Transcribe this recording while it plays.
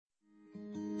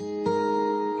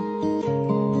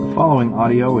following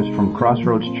audio is from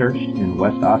Crossroads Church in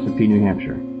West Ossipee, New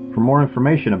Hampshire. For more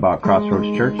information about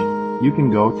Crossroads Church, you can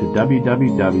go to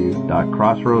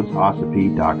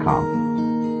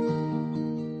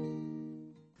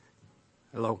www.crossroadsossipee.com.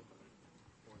 Hello.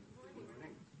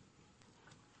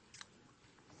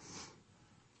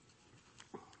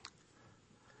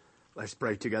 Let's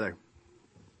pray together.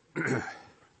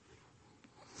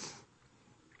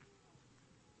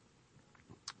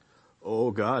 Oh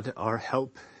God, our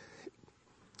help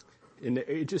in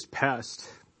the ages past,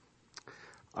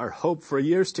 our hope for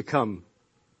years to come,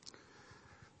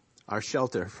 our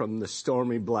shelter from the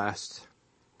stormy blast,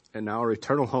 and our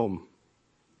eternal home.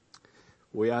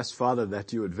 We ask, Father,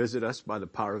 that you would visit us by the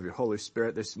power of your Holy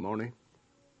Spirit this morning,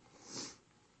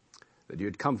 that you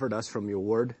would comfort us from your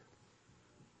word,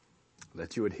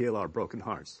 that you would heal our broken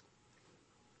hearts.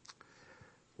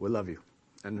 We love you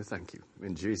and we thank you.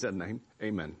 In Jesus' name,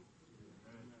 amen.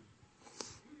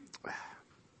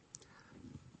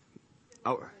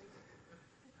 Oh,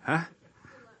 huh?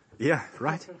 Yeah,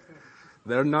 right.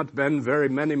 There have not been very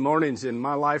many mornings in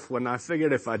my life when I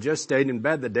figured if I just stayed in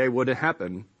bed, the day wouldn't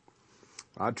happen.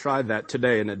 I tried that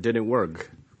today and it didn't work.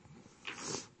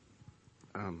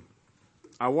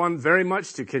 I want very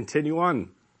much to continue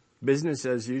on business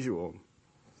as usual.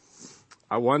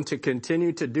 I want to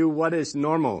continue to do what is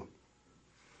normal.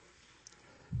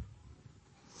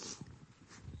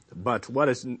 But what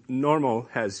is normal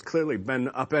has clearly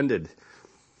been upended.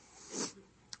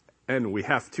 And we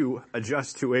have to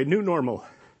adjust to a new normal.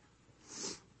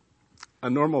 A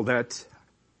normal that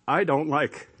I don't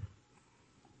like.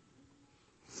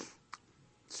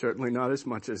 Certainly not as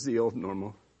much as the old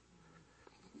normal.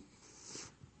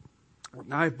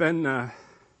 I've been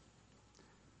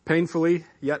painfully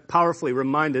yet powerfully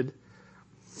reminded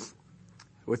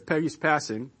with Peggy's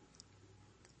passing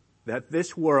that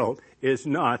this world is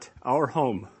not our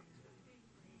home.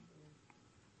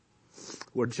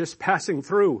 We're just passing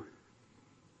through.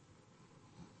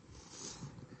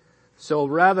 So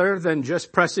rather than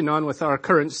just pressing on with our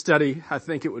current study, I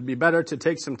think it would be better to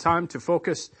take some time to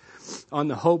focus on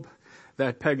the hope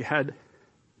that Peg had.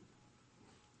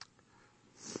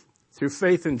 Through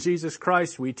faith in Jesus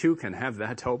Christ, we too can have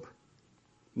that hope.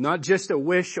 Not just a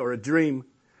wish or a dream,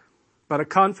 but a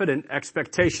confident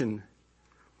expectation.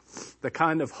 The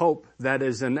kind of hope that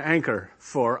is an anchor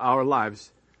for our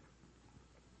lives.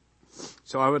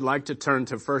 So I would like to turn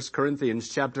to 1 Corinthians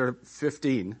chapter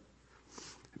 15,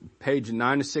 page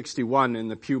 961 in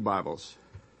the Pew Bibles.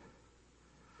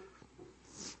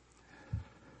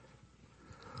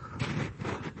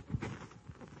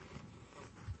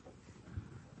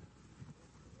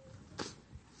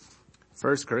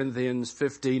 First Corinthians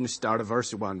 15, start at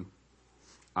verse 1.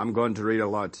 I'm going to read a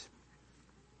lot.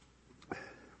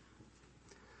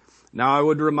 Now I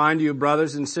would remind you,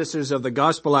 brothers and sisters, of the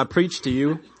gospel I preached to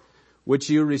you, which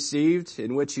you received,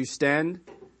 in which you stand,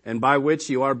 and by which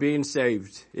you are being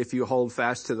saved, if you hold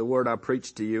fast to the word I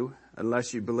preached to you,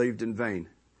 unless you believed in vain.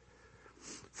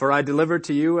 For I delivered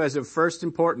to you as of first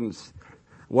importance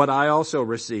what I also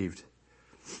received,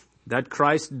 that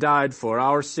Christ died for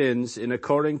our sins in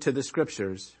according to the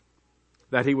Scriptures,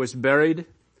 that he was buried,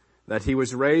 that he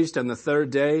was raised on the third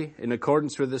day in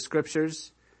accordance with the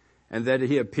Scriptures, and that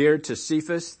he appeared to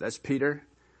Cephas, that's Peter,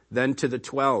 then to the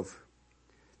 12.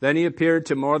 Then he appeared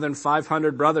to more than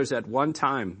 500 brothers at one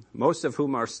time, most of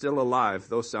whom are still alive,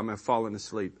 though some have fallen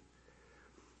asleep.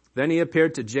 Then he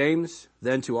appeared to James,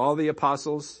 then to all the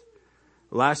apostles.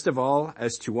 Last of all,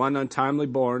 as to one untimely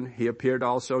born, he appeared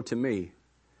also to me.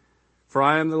 For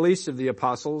I am the least of the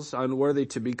apostles, unworthy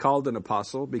to be called an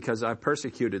apostle, because I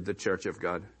persecuted the church of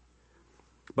God.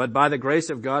 But by the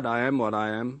grace of God I am what I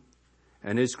am,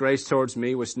 and his grace towards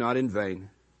me was not in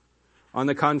vain. On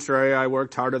the contrary, I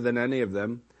worked harder than any of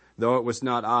them, though it was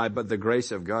not I, but the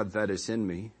grace of God that is in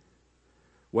me.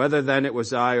 Whether then it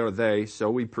was I or they,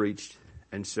 so we preached,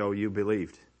 and so you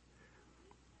believed.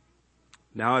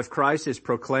 Now if Christ is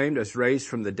proclaimed as raised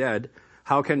from the dead,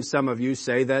 how can some of you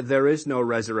say that there is no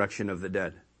resurrection of the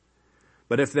dead?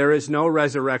 But if there is no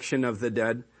resurrection of the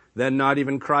dead, then not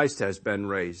even Christ has been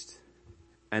raised.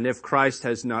 And if Christ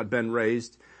has not been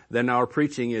raised, then our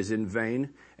preaching is in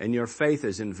vain, and your faith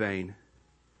is in vain.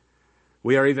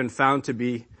 We are even found to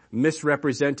be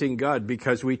misrepresenting God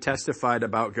because we testified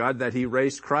about God that he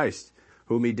raised Christ,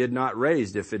 whom he did not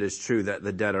raise, if it is true that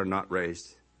the dead are not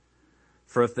raised.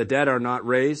 For if the dead are not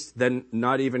raised, then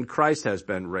not even Christ has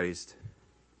been raised.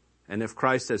 And if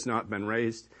Christ has not been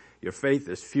raised, your faith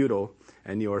is futile,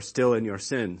 and you are still in your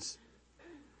sins.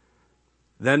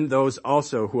 Then those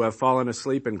also who have fallen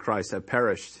asleep in Christ have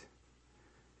perished.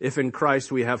 If in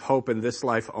Christ we have hope in this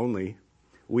life only,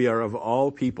 we are of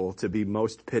all people to be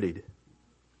most pitied.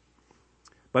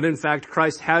 But in fact,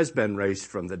 Christ has been raised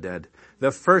from the dead,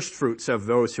 the first fruits of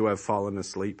those who have fallen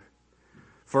asleep.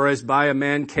 For as by a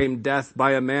man came death,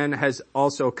 by a man has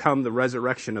also come the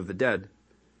resurrection of the dead.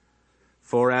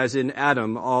 For as in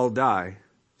Adam all die,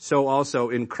 so also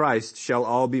in Christ shall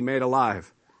all be made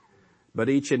alive, but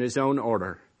each in his own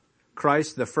order.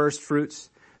 Christ the first fruits,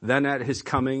 then at his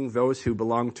coming those who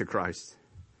belong to Christ.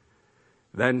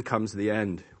 Then comes the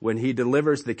end, when he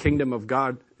delivers the kingdom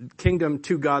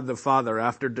to God the Father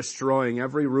after destroying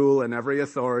every rule and every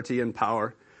authority and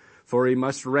power, for he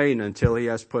must reign until he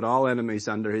has put all enemies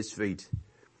under his feet.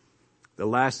 The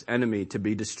last enemy to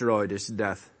be destroyed is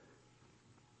death.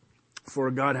 For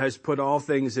God has put all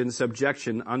things in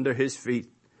subjection under his feet.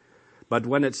 But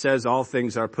when it says all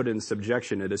things are put in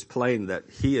subjection, it is plain that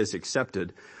he is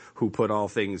accepted who put all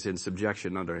things in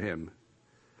subjection under him.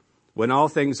 When all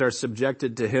things are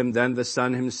subjected to him, then the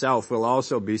Son himself will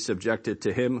also be subjected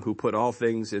to him who put all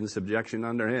things in subjection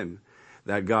under him,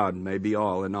 that God may be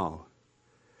all in all.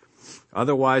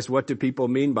 Otherwise, what do people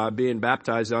mean by being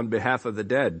baptized on behalf of the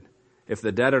dead? If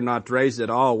the dead are not raised at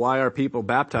all, why are people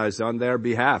baptized on their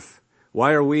behalf?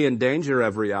 Why are we in danger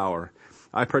every hour?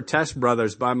 I protest,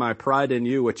 brothers, by my pride in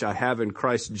you, which I have in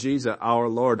Christ Jesus our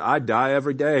Lord, I die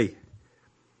every day.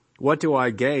 What do I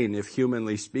gain if,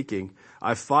 humanly speaking,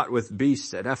 I fought with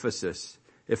beasts at Ephesus?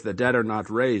 If the dead are not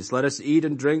raised, let us eat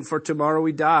and drink, for tomorrow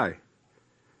we die.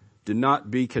 Do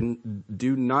not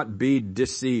be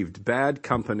deceived. Bad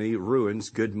company ruins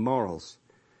good morals.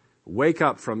 Wake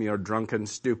up from your drunken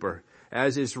stupor,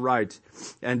 as is right,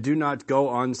 and do not go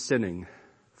on sinning,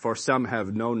 for some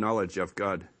have no knowledge of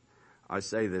God. I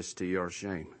say this to your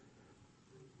shame.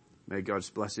 May God's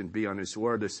blessing be on his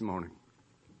word this morning.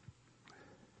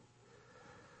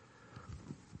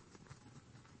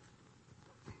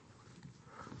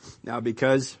 Now,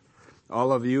 because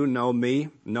all of you know me,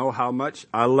 know how much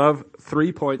I love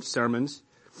 3-point sermons,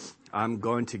 I'm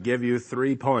going to give you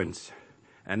 3 points,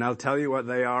 and I'll tell you what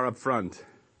they are up front.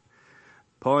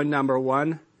 Point number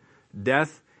 1,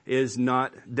 death is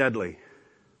not deadly.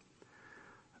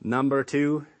 Number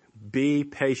 2, be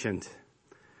patient.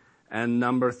 And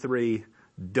number 3,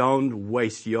 don't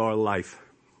waste your life.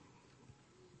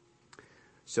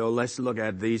 So let's look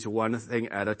at these one thing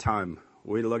at a time.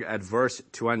 We look at verse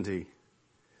 20.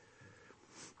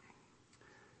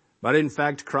 But in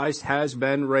fact, Christ has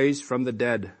been raised from the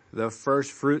dead, the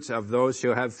first fruits of those who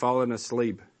have fallen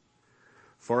asleep.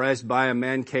 For as by a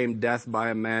man came death,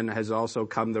 by a man has also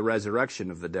come the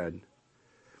resurrection of the dead.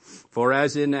 For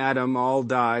as in Adam all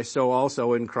die, so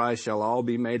also in Christ shall all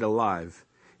be made alive,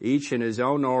 each in his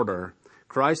own order.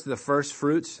 Christ the first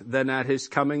fruits, then at his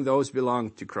coming those belong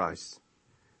to Christ.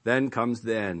 Then comes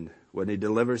the end, when he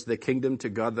delivers the kingdom to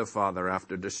God the Father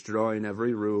after destroying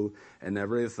every rule and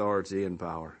every authority and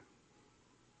power.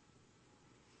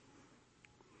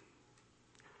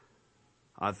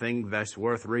 I think that's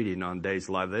worth reading on days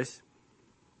like this.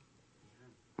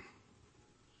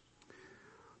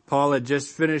 Paul had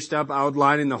just finished up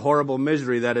outlining the horrible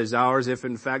misery that is ours if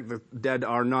in fact the dead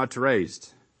are not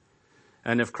raised,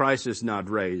 and if Christ is not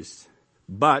raised.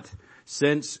 But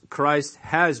since Christ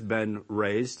has been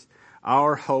raised,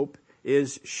 our hope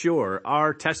is sure,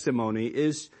 our testimony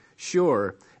is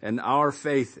sure, and our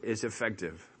faith is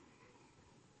effective.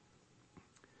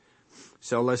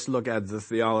 So let's look at the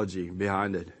theology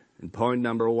behind it. And point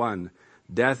number 1,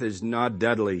 death is not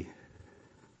deadly.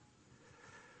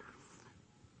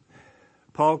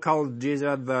 Paul called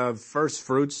Jesus the first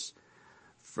fruits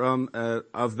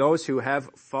of those who have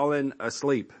fallen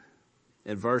asleep.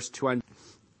 In verse 20,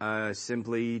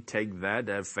 simply take that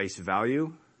at face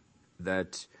value,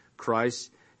 that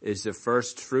Christ is the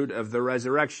first fruit of the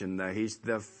resurrection, that he's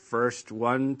the first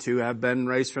one to have been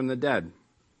raised from the dead.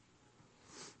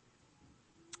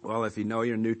 Well, if you know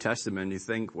your New Testament, you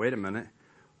think, wait a minute,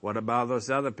 what about those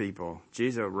other people?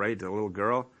 Jesus raised a little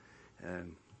girl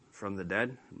from the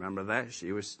dead. Remember that?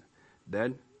 She was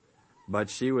dead,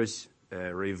 but she was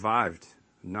revived,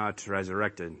 not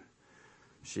resurrected.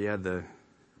 She had the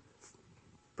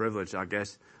privilege, I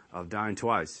guess, of dying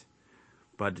twice.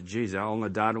 But Jesus only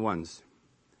died once,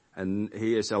 and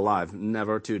he is alive,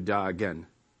 never to die again.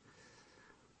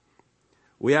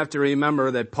 We have to remember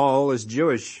that Paul is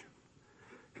Jewish,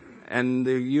 and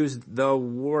they used the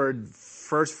word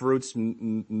first fruits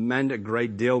meant a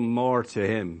great deal more to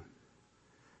him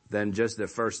than just the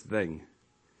first thing.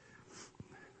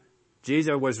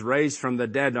 Jesus was raised from the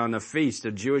dead on a feast,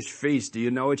 a Jewish feast. Do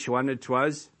you know which one it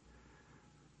was?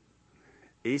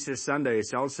 Easter Sunday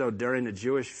is also during a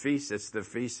Jewish feast. It's the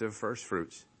Feast of First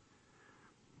Fruits.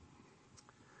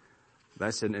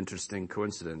 That's an interesting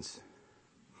coincidence.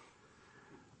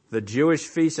 The Jewish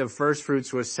Feast of First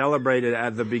Fruits was celebrated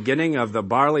at the beginning of the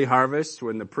barley harvest,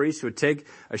 when the priest would take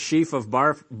a sheaf of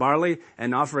barley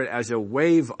and offer it as a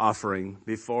wave offering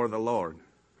before the Lord.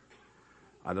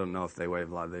 I don't know if they wave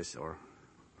like this, or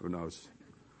who knows.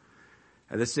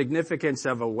 And the significance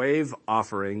of a wave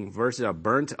offering versus a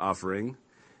burnt offering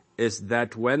is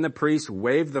that when the priest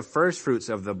waved the first fruits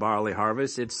of the barley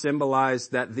harvest, it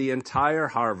symbolized that the entire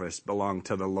harvest belonged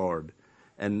to the Lord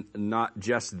and not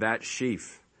just that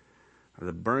sheaf.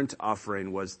 The burnt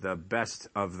offering was the best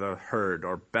of the herd,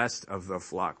 or best of the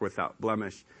flock without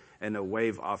blemish. And a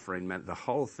wave offering meant the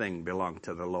whole thing belonged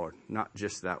to the Lord, not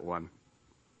just that one.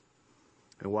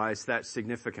 And why is that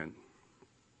significant?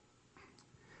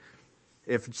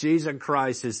 If Jesus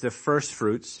Christ is the first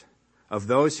fruits of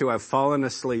those who have fallen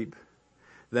asleep,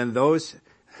 then those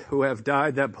who have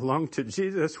died that belong to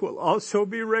Jesus will also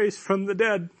be raised from the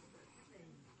dead.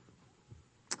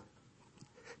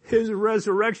 His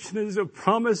resurrection is a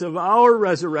promise of our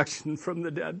resurrection from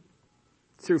the dead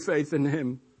through faith in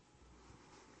Him.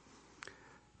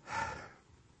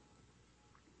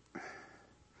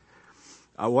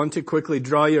 I want to quickly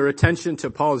draw your attention to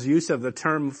Paul's use of the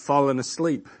term fallen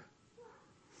asleep.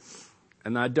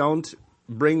 And I don't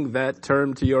bring that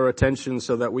term to your attention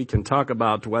so that we can talk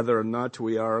about whether or not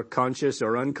we are conscious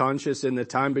or unconscious in the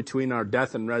time between our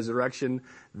death and resurrection.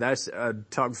 That's a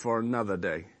talk for another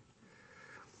day.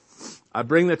 I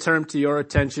bring the term to your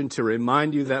attention to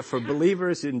remind you that for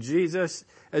believers in Jesus,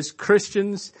 as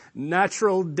Christians,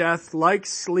 natural death, like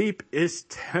sleep, is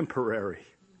temporary.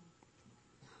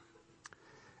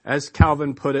 As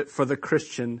Calvin put it, for the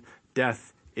Christian,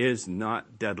 death is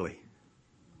not deadly.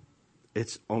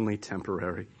 It's only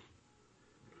temporary.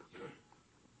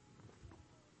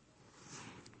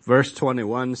 Verse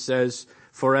 21 says,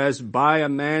 "For as by a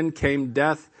man came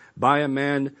death, by a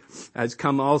man has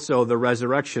come also the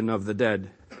resurrection of the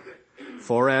dead.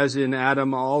 For as in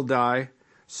Adam all die,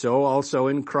 so also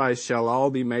in Christ shall all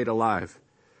be made alive.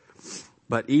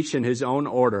 But each in his own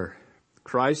order.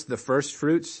 Christ the first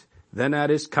fruits, then at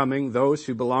his coming those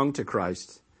who belong to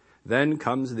Christ. Then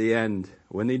comes the end,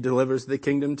 when He delivers the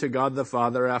kingdom to God the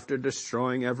Father after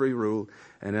destroying every rule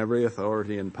and every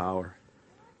authority and power."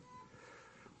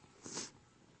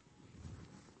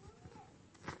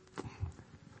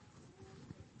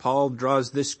 Paul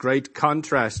draws this great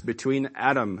contrast between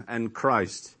Adam and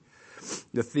Christ.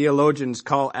 The theologians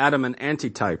call Adam an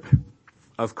antitype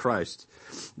of Christ.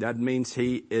 That means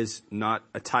he is not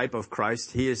a type of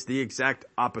Christ. He is the exact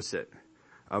opposite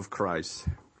of Christ.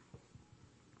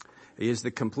 He is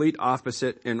the complete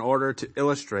opposite in order to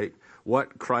illustrate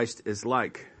what Christ is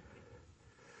like.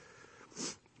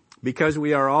 Because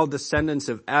we are all descendants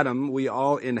of Adam, we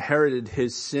all inherited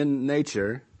his sin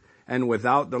nature. And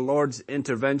without the Lord's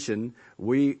intervention,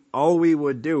 all we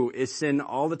would do is sin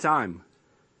all the time.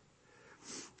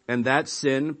 And that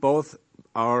sin, both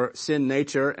our sin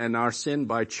nature and our sin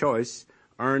by choice,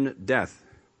 earn death,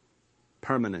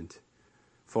 permanent.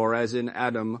 For as in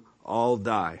Adam, all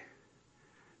die.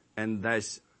 And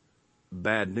that's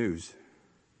bad news.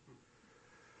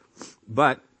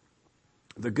 But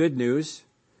the good news,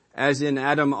 as in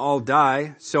Adam all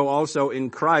die, so also in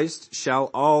Christ shall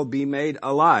all be made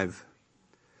alive.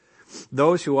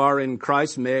 Those who are in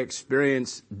Christ may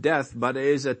experience death, but it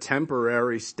is a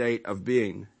temporary state of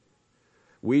being.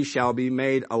 We shall be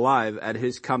made alive at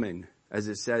His coming, as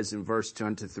it says in verse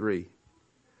 23.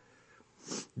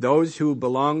 Those who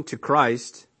belong to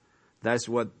Christ, that's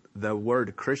what the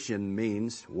word Christian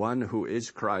means, one who is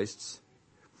Christ's.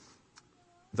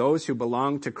 Those who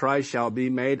belong to Christ shall be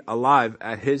made alive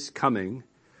at His coming,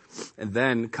 and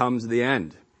then comes the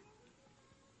end.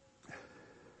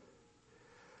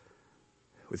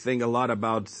 We think a lot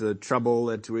about the trouble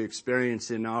that we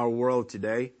experience in our world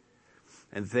today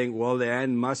and think, well, the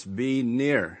end must be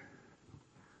near.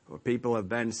 Well, people have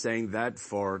been saying that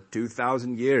for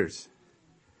 2,000 years.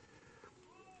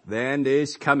 The end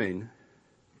is coming,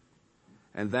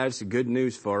 and that's good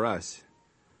news for us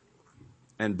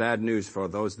and bad news for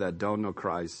those that don't know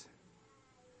Christ.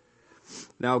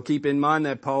 Now, keep in mind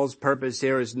that Paul's purpose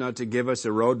here is not to give us a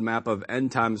roadmap of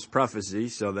end times prophecy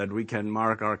so that we can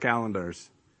mark our calendars.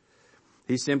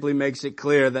 He simply makes it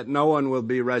clear that no one will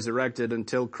be resurrected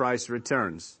until Christ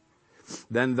returns.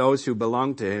 Then those who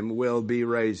belong to Him will be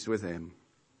raised with Him.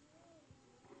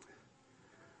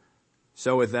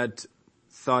 So with that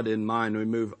thought in mind, we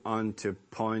move on to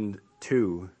point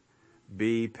 2.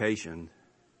 Be patient.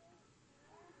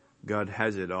 God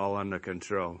has it all under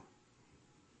control.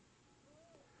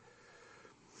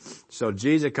 So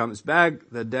Jesus comes back,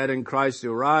 the dead in Christ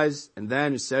will rise, and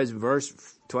then it says, verse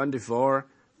 24,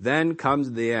 then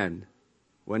comes the end,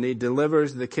 when he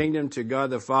delivers the kingdom to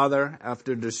God the Father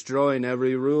after destroying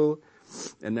every rule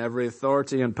and every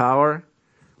authority and power.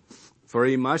 For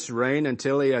he must reign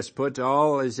until he has put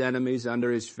all his enemies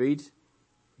under his feet.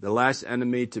 The last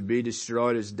enemy to be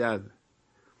destroyed is death.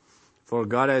 For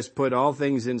God has put all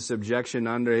things in subjection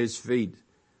under his feet.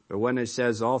 But when it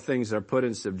says all things are put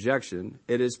in subjection,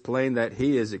 it is plain that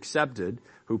he is accepted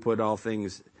who put all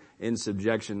things in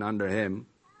subjection under him.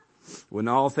 When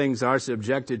all things are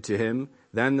subjected to him,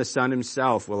 then the Son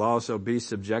himself will also be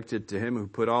subjected to him who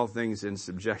put all things in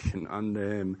subjection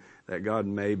under him, that God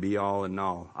may be all in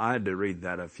all. I had to read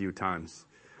that a few times.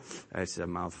 That's a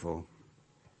mouthful.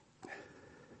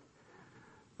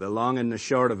 The long and the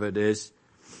short of it is,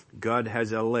 God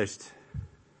has a list.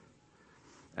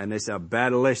 And it's a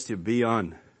bad list to be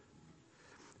on.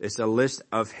 It's a list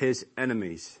of his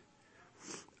enemies,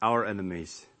 our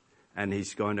enemies. And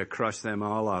he's going to crush them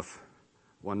all off,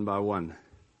 one by one.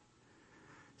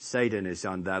 Satan is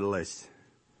on that list.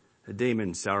 The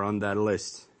demons are on that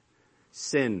list.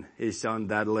 Sin is on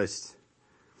that list.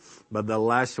 But the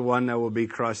last one that will be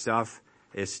crossed off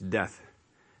is death.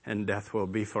 And death will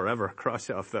be forever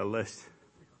crossed off that list.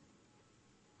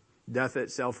 Death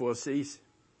itself will cease.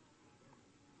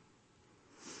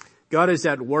 God is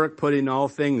at work putting all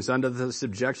things under the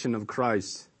subjection of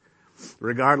Christ.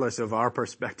 Regardless of our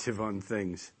perspective on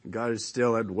things, God is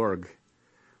still at work.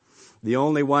 The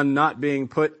only one not being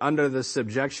put under the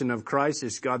subjection of Christ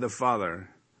is God the Father.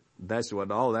 That's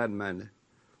what all that meant.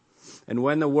 And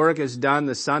when the work is done,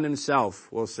 the Son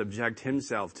himself will subject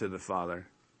himself to the Father,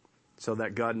 so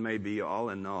that God may be all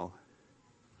in all.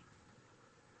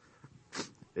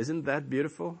 Isn't that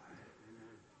beautiful?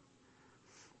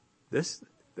 This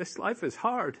life is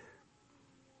hard.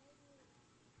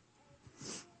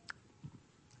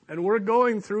 And we're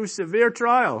going through severe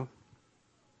trial.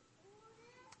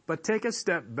 But take a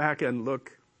step back and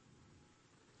look.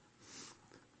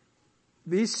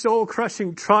 These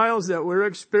soul-crushing trials that we're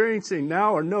experiencing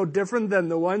now are no different than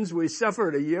the ones we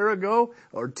suffered a year ago,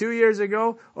 or 2 years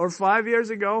ago, or 5 years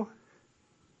ago.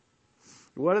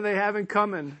 What do they have in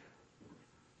common?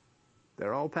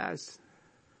 They're all past.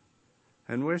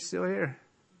 And we're still here.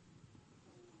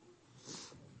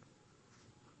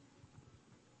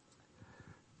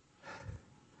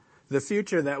 The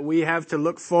future that we have to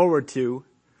look forward to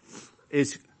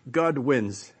is God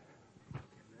wins.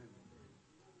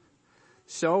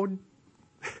 So,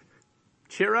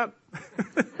 cheer up.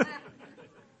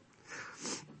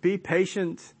 Be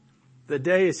patient. The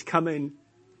day is coming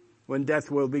when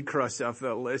death will be crossed off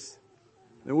that list.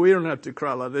 And we don't have to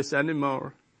crawl on this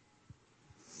anymore.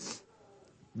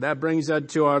 That brings us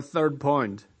to our third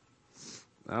point.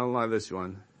 I don't like this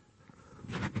one.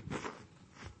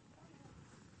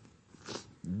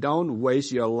 Don't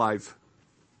waste your life.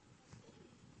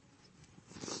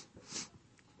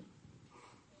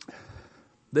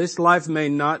 This life may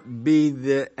not be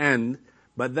the end,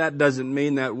 but that doesn't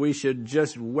mean that we should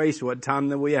just waste what time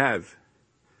that we have.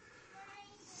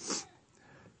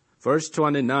 Verse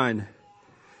 29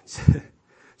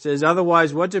 says,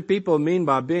 otherwise, what do people mean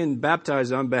by being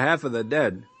baptized on behalf of the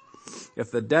dead?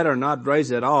 If the dead are not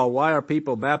raised at all, why are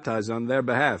people baptized on their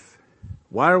behalf?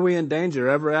 Why are we in danger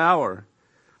every hour?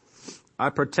 I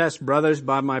protest, brothers,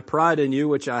 by my pride in you,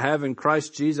 which I have in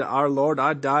Christ Jesus our Lord,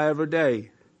 I die every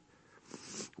day.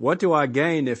 What do I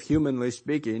gain if, humanly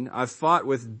speaking, I fought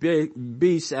with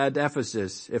beasts at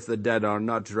Ephesus, if the dead are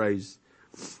not raised?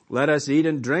 Let us eat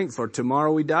and drink, for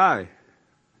tomorrow we die.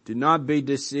 Do not be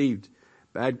deceived.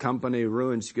 Bad company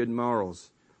ruins good morals.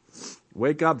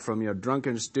 Wake up from your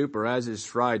drunken stupor as is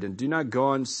fright, and do not go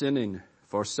on sinning,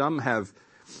 for some have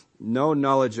no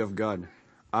knowledge of God.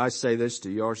 I say this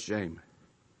to your shame.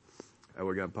 And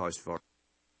we're going to pause for.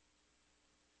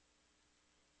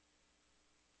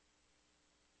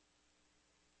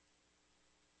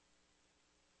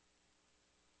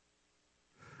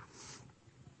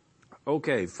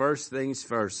 Okay, first things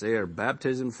first here,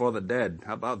 baptism for the dead.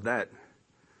 How about that?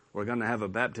 We're going to have a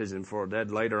baptism for the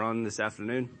dead later on this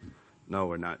afternoon? No,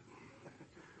 we're not.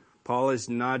 Paul is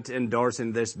not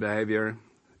endorsing this behavior.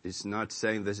 He's not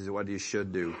saying this is what you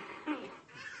should do.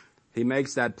 He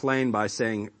makes that plain by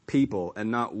saying people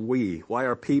and not we. Why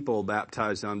are people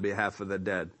baptized on behalf of the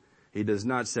dead? He does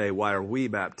not say, why are we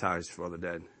baptized for the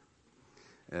dead?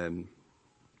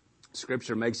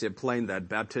 Scripture makes it plain that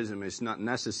baptism is not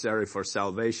necessary for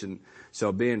salvation.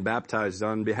 So being baptized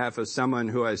on behalf of someone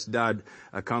who has died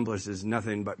accomplishes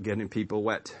nothing but getting people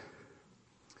wet.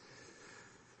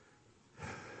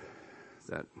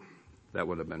 That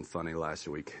would have been funny last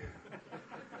week.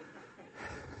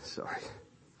 Sorry.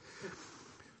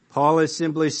 Paul is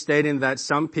simply stating that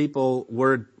some people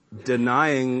were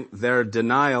denying their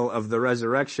denial of the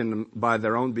resurrection by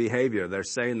their own behavior. They're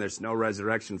saying there's no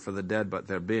resurrection for the dead, but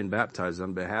they're being baptized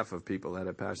on behalf of people that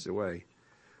have passed away.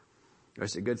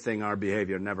 It's a good thing our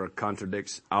behavior never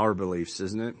contradicts our beliefs,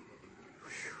 isn't it?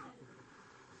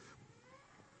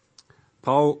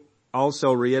 Paul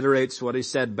also reiterates what he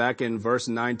said back in verse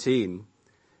 19.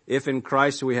 If in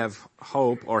Christ we have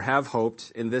hope or have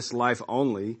hoped in this life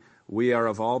only, we are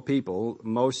of all people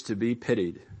most to be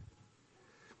pitied.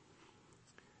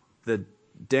 The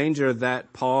danger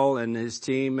that Paul and his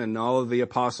team and all of the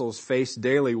apostles faced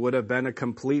daily would have been a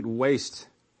complete waste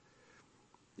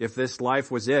if this life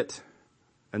was it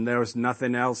and there was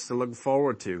nothing else to look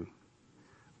forward to.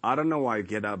 I don't know why I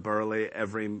get up early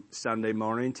every Sunday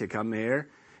morning to come here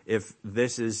if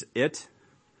this is it.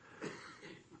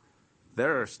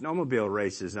 There are snowmobile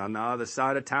races on the other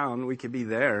side of town. We could be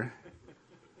there.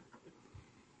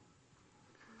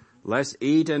 Let's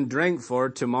eat and drink, for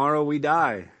tomorrow we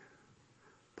die.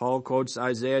 Paul quotes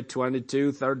Isaiah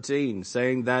 22:13,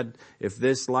 saying that if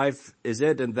this life is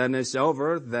it and then it's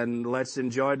over, then let's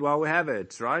enjoy it while we have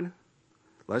it, right?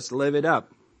 Let's live it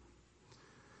up.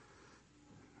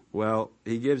 Well,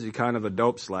 he gives you kind of a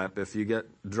dope slap if you get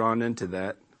drawn into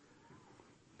that.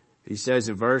 He says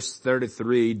in verse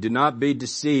 33, do not be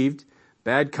deceived.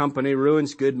 Bad company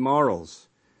ruins good morals.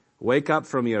 Wake up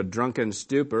from your drunken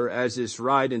stupor, as is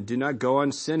right, and do not go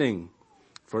on sinning.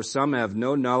 For some have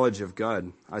no knowledge of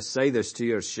God. I say this to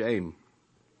your shame.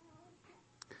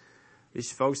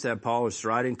 These folks that Paul was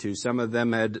writing to, some of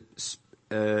them had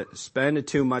spent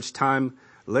too much time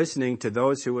listening to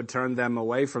those who would turn them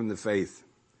away from the faith,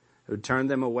 who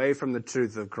turned them away from the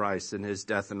truth of Christ and his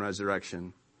death and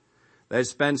resurrection. They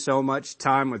spent so much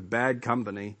time with bad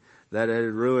company that it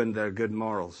had ruined their good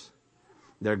morals.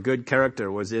 Their good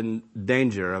character was in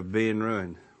danger of being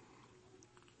ruined.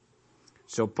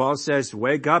 So Paul says,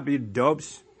 wake up, you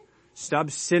dopes.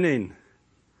 Stop sinning.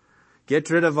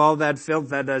 Get rid of all that filth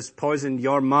that has poisoned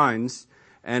your minds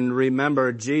and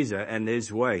remember Jesus and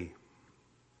his way.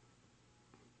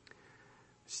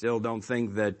 Still don't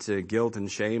think that guilt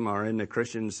and shame are in the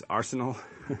Christian's arsenal.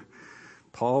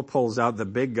 Paul pulls out the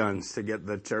big guns to get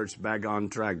the church back on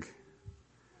track.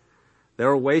 They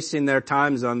were wasting their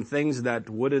times on things that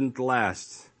wouldn't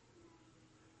last.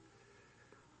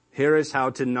 Here is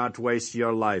how to not waste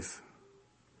your life.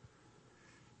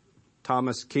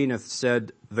 Thomas Kenneth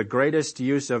said, the greatest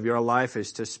use of your life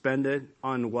is to spend it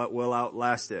on what will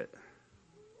outlast it.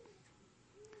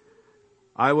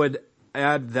 I would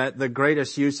add that the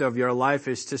greatest use of your life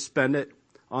is to spend it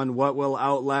on what will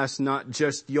outlast not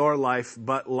just your life,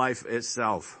 but life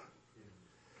itself.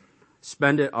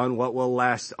 Spend it on what will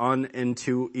last on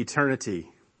into eternity.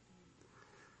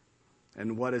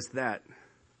 And what is that?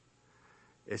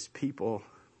 It's people.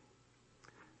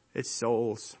 It's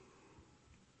souls.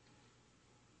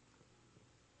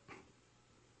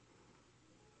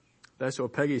 That's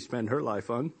what Peggy spent her life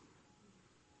on.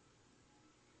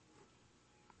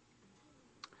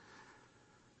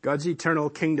 God's eternal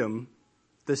kingdom,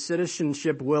 the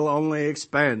citizenship will only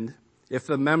expand if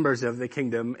the members of the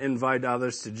kingdom invite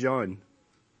others to join.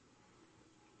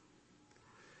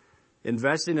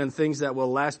 Investing in things that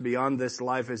will last beyond this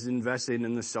life is investing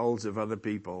in the souls of other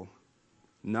people.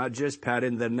 Not just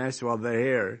patting their nest while they're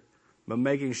here, but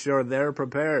making sure they're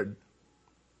prepared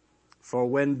for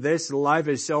when this life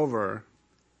is over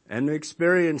and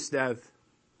experience death.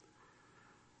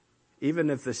 Even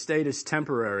if the state is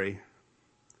temporary,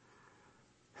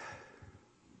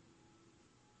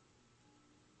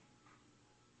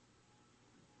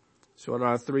 so what are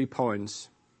our 3 points?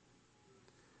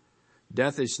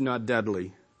 Death is not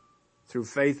deadly. Through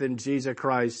faith in Jesus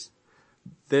Christ,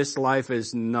 this life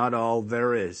is not all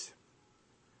there is.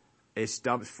 It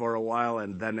stops for a while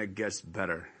and then it gets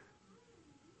better.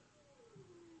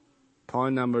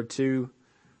 Point number 2,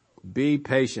 be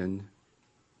patient.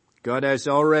 God has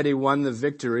already won the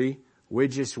victory. We're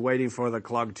just waiting for the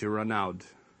clock to run out.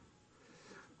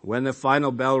 When the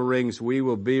final bell rings, we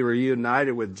will be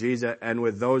reunited with Jesus and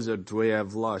with those that we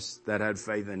have lost that had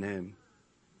faith in him.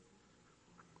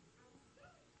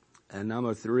 And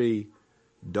number 3,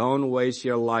 don't waste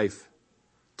your life.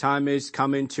 Time is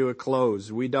coming to a close.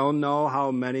 We don't know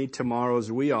how many tomorrows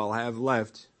we all have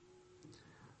left.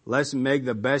 Let's make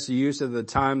the best use of the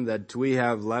time that we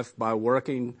have left by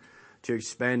working to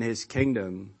expand his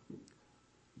kingdom,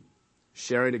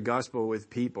 sharing the gospel with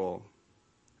people,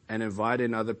 and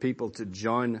inviting other people to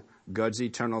join God's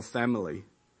eternal family.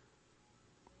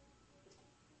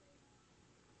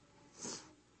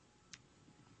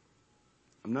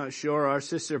 I'm not sure our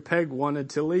sister Peg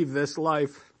wanted to leave this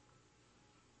life.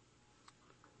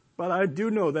 But I do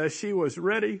know that she was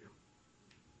ready.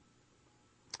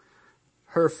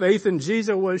 Her faith in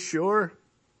Jesus was sure,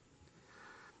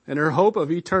 and her hope of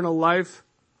eternal life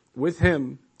with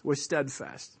him was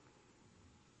steadfast.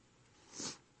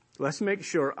 Let's make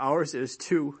sure ours is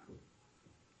too.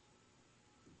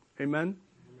 Amen?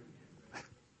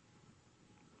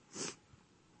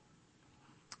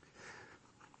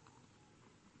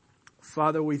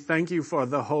 Father, we thank you for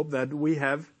the hope that we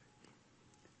have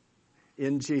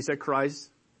in Jesus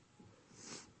Christ.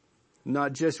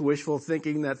 Not just wishful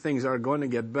thinking that things are going to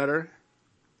get better,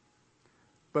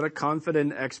 but a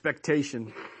confident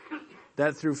expectation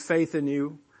that through faith in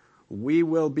you, we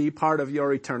will be part of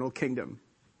your eternal kingdom,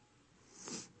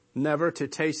 never to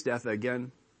taste death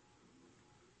again.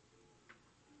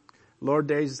 Lord,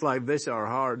 days like this are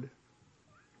hard,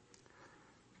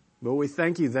 but we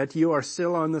thank you that you are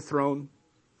still on the throne.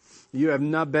 You have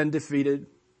not been defeated.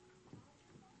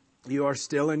 You are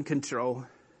still in control.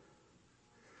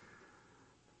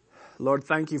 Lord,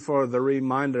 thank you for the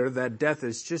reminder that death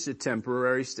is just a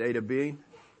temporary state of being.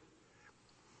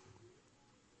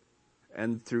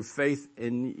 And through faith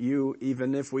in you,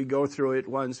 even if we go through it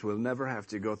once, we'll never have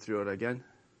to go through it again.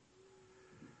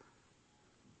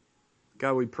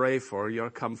 God, we pray for your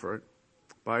comfort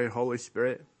by your Holy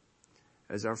Spirit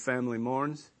as our family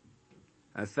mourns.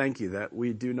 I thank you that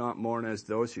we do not mourn as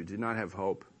those who do not have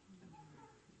hope,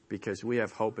 because we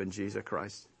have hope in Jesus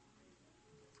Christ.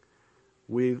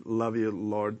 We love you,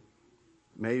 Lord.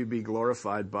 May you be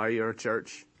glorified by your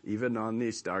church, even on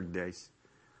these dark days.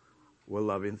 We'll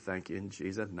love you and thank you in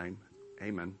Jesus' name.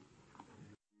 Amen.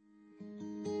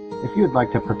 If you would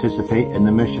like to participate in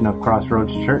the mission of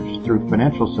Crossroads Church through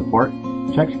financial support,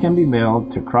 checks can be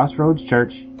mailed to Crossroads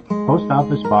Church, Post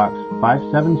Office Box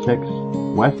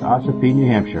 576, West Ossipee, New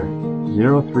Hampshire,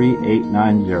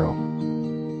 03890.